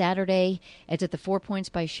 It's a Saturday. It's at the 4 Points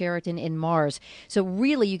by Sheraton in Mars. So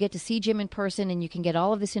really, you get to see Jim in person, and you can get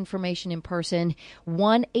all of this information in person.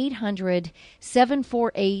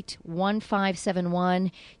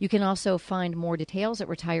 1-800-748-1571. You can also find more details at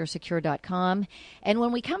retiresecure.com. And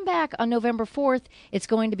when we come back on November 4th, it's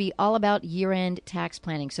going to be all about year-end tax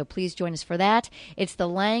planning. So please join us for that. It's the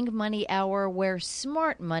Lang Money Hour, where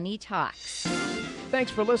smart money talks. Thanks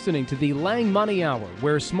for listening to the Lang Money Hour,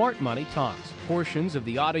 where smart money talks. Portions of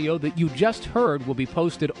the audio that you just heard will be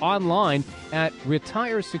posted online at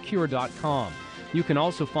retiresecure.com. You can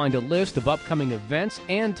also find a list of upcoming events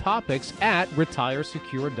and topics at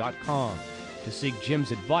retiresecure.com. To seek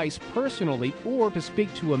Jim's advice personally or to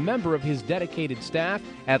speak to a member of his dedicated staff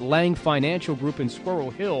at Lang Financial Group in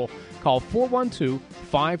Squirrel Hill, call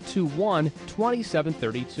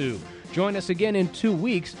 412-521-2732. Join us again in 2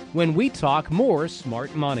 weeks when we talk more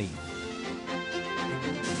smart money.